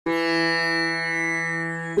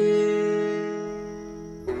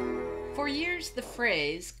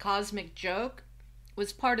phrase, cosmic joke,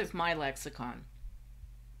 was part of my lexicon.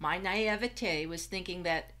 My naivete was thinking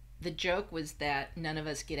that the joke was that none of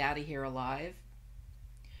us get out of here alive.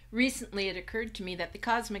 Recently, it occurred to me that the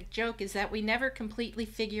cosmic joke is that we never completely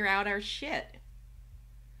figure out our shit,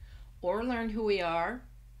 or learn who we are,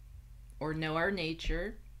 or know our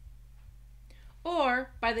nature,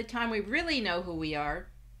 or by the time we really know who we are,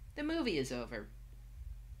 the movie is over.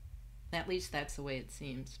 At least that's the way it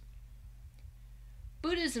seems.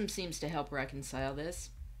 Buddhism seems to help reconcile this.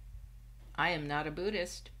 I am not a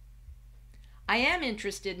Buddhist. I am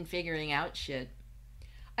interested in figuring out shit.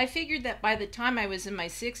 I figured that by the time I was in my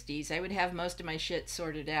 60s, I would have most of my shit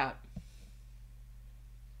sorted out.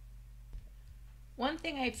 One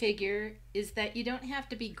thing I figure is that you don't have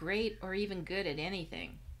to be great or even good at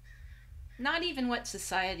anything. Not even what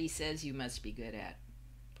society says you must be good at.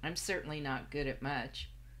 I'm certainly not good at much.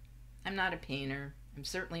 I'm not a painter. I'm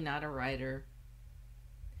certainly not a writer.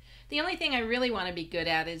 The only thing I really want to be good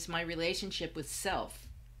at is my relationship with self.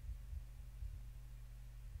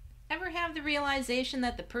 Ever have the realization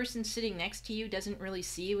that the person sitting next to you doesn't really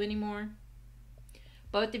see you anymore?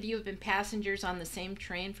 Both of you have been passengers on the same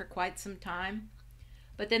train for quite some time,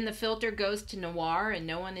 but then the filter goes to noir and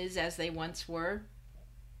no one is as they once were.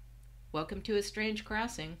 Welcome to a strange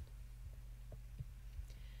crossing.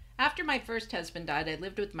 After my first husband died, I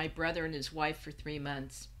lived with my brother and his wife for 3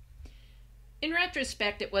 months. In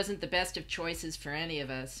retrospect, it wasn't the best of choices for any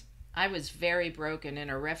of us. I was very broken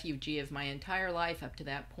and a refugee of my entire life up to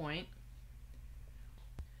that point.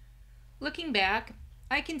 Looking back,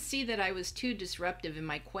 I can see that I was too disruptive in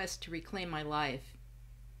my quest to reclaim my life.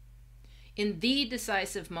 In the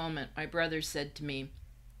decisive moment, my brother said to me,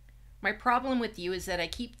 "My problem with you is that I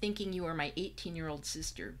keep thinking you are my 18-year-old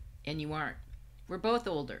sister, and you aren't. We're both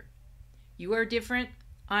older. You are different,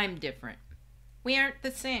 I'm different. We aren't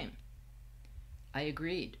the same." I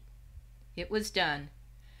agreed. It was done,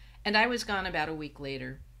 and I was gone about a week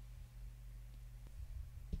later.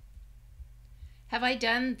 Have I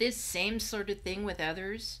done this same sort of thing with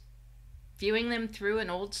others? Viewing them through an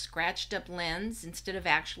old scratched-up lens instead of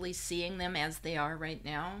actually seeing them as they are right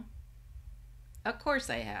now? Of course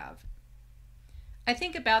I have. I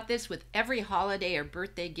think about this with every holiday or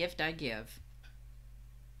birthday gift I give.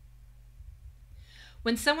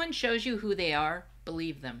 When someone shows you who they are,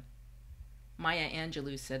 believe them. Maya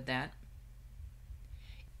Angelou said that.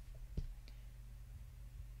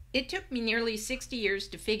 It took me nearly 60 years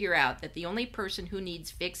to figure out that the only person who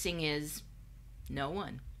needs fixing is no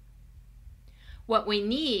one. What we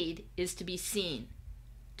need is to be seen,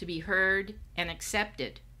 to be heard and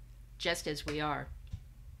accepted, just as we are.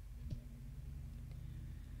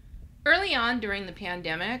 Early on during the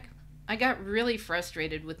pandemic, I got really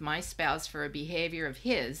frustrated with my spouse for a behavior of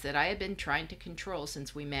his that I had been trying to control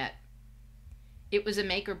since we met. It was a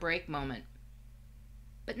make or break moment,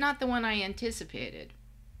 but not the one I anticipated.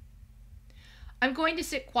 "I'm going to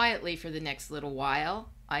sit quietly for the next little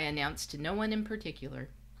while," I announced to no one in particular.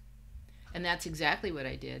 And that's exactly what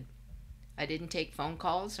I did. I didn't take phone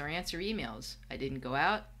calls or answer emails. I didn't go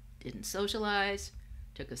out, didn't socialize,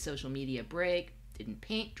 took a social media break, didn't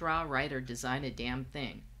paint, draw, write, or design a damn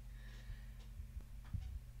thing.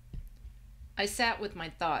 I sat with my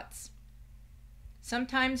thoughts,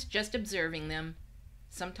 sometimes just observing them,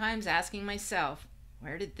 sometimes asking myself,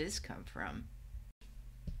 where did this come from?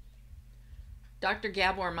 Dr.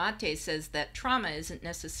 Gabor Mate says that trauma isn't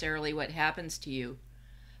necessarily what happens to you,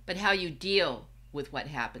 but how you deal with what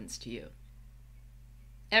happens to you.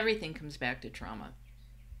 Everything comes back to trauma.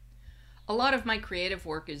 A lot of my creative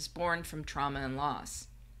work is born from trauma and loss.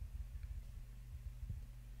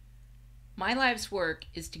 My life's work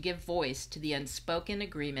is to give voice to the unspoken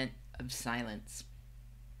agreement of silence.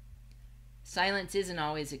 Silence isn't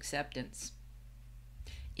always acceptance.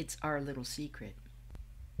 It's our little secret.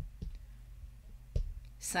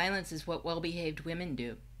 Silence is what well-behaved women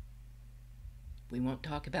do. We won't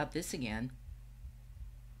talk about this again.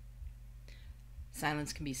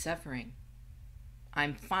 Silence can be suffering.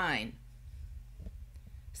 I'm fine.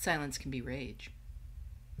 Silence can be rage.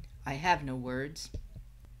 I have no words.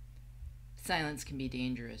 Silence can be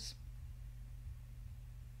dangerous.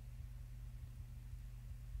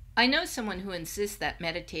 I know someone who insists that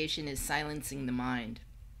meditation is silencing the mind.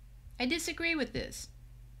 I disagree with this.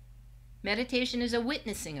 Meditation is a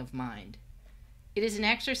witnessing of mind. It is an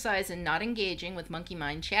exercise in not engaging with monkey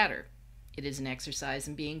mind chatter. It is an exercise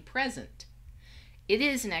in being present. It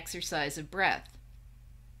is an exercise of breath.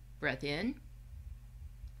 Breath in,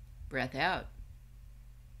 breath out.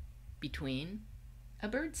 Between, a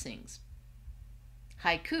bird sings.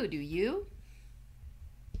 Haiku, do you?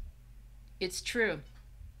 It's true.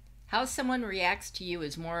 How someone reacts to you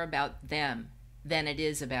is more about them than it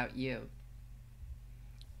is about you.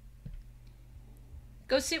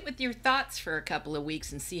 Go sit with your thoughts for a couple of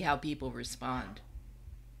weeks and see how people respond.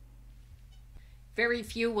 Very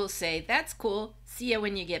few will say, "That's cool, see you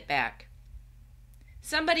when you get back."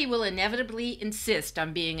 Somebody will inevitably insist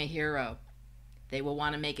on being a hero. They will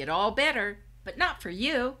want to make it all better, but not for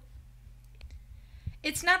you.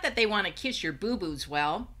 It's not that they want to kiss your boo-boos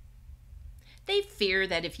well. They fear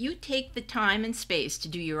that if you take the time and space to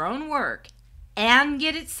do your own work and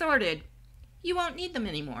get it sorted, you won't need them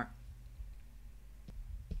anymore.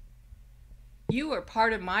 You are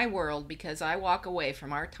part of my world because I walk away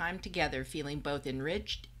from our time together feeling both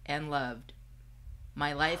enriched and loved.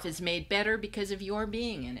 My life is made better because of your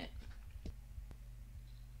being in it.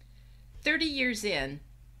 30 years in,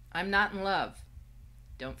 I'm not in love.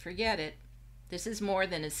 Don't forget it. This is more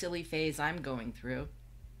than a silly phase I'm going through.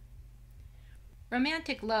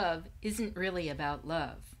 Romantic love isn't really about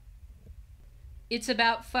love. It's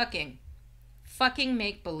about fucking. Fucking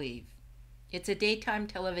make-believe. It's a daytime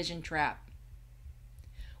television trap.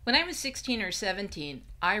 When I was 16 or 17,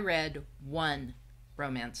 I read one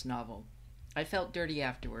romance novel. I felt dirty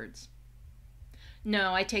afterwards.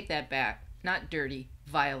 No, I take that back. Not dirty,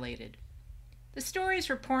 violated. The stories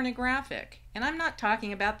were pornographic, and I'm not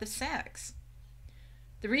talking about the sex.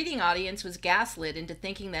 The reading audience was gaslit into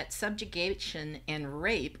thinking that subjugation and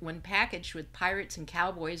rape, when packaged with pirates and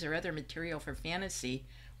cowboys or other material for fantasy,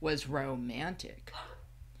 was romantic.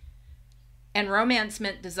 And romance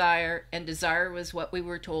meant desire, and desire was what we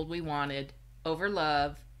were told we wanted, over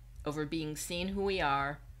love, over being seen who we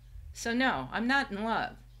are. So no, I'm not in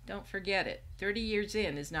love. Don't forget it. 30 years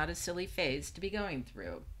in is not a silly phase to be going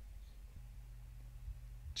through.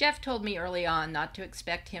 Jeff told me early on not to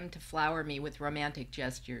expect him to flower me with romantic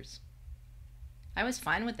gestures. I was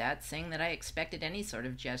fine with that, saying that I expected any sort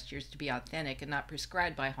of gestures to be authentic and not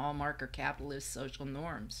prescribed by Hallmark or capitalist social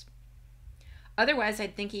norms. Otherwise,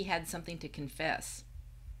 I'd think he had something to confess.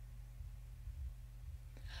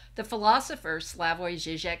 The philosopher Slavoj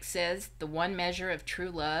Žižek says the one measure of true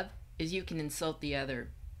love is you can insult the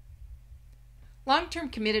other. Long-term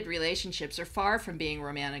committed relationships are far from being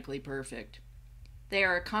romantically perfect. They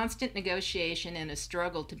are a constant negotiation and a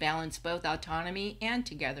struggle to balance both autonomy and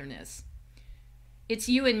togetherness. It's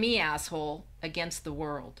you and me, asshole, against the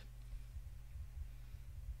world.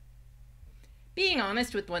 Being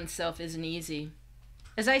honest with oneself isn't easy.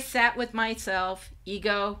 As I sat with myself,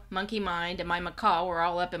 ego, monkey mind, and my macaw were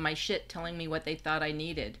all up in my shit telling me what they thought I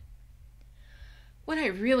needed. What I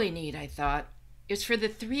really need, I thought, is for the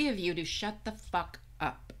three of you to shut the fuck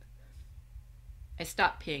up. I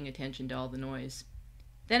stopped paying attention to all the noise.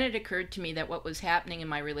 Then it occurred to me that what was happening in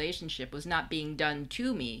my relationship was not being done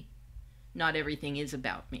to me. Not everything is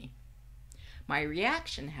about me. My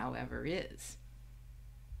reaction, however, is.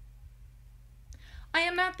 I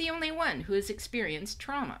am not the only one who has experienced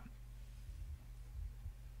trauma.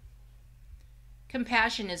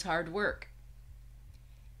 Compassion is hard work.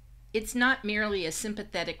 It's not merely a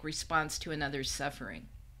sympathetic response to another's suffering.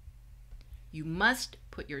 You must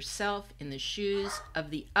put yourself in the shoes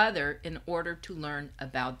of the other in order to learn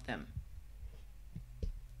about them.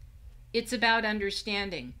 It's about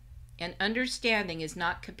understanding, and understanding is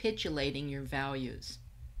not capitulating your values.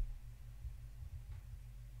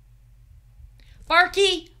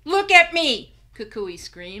 "Barky, look at me!" Kukui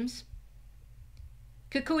screams.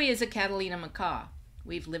 Kukui is a Catalina macaw.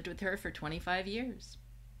 We've lived with her for 25 years.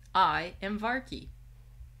 I am Varky.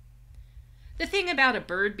 The thing about a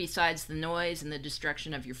bird, besides the noise and the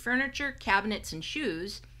destruction of your furniture, cabinets, and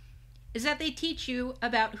shoes, is that they teach you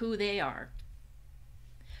about who they are.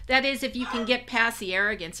 That is, if you can get past the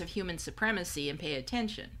arrogance of human supremacy and pay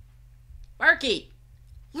attention. "Barky,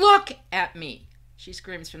 look at me!" she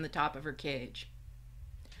screams from the top of her cage.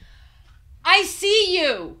 "I see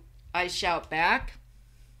you!" I shout back.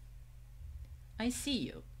 I see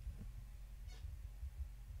you.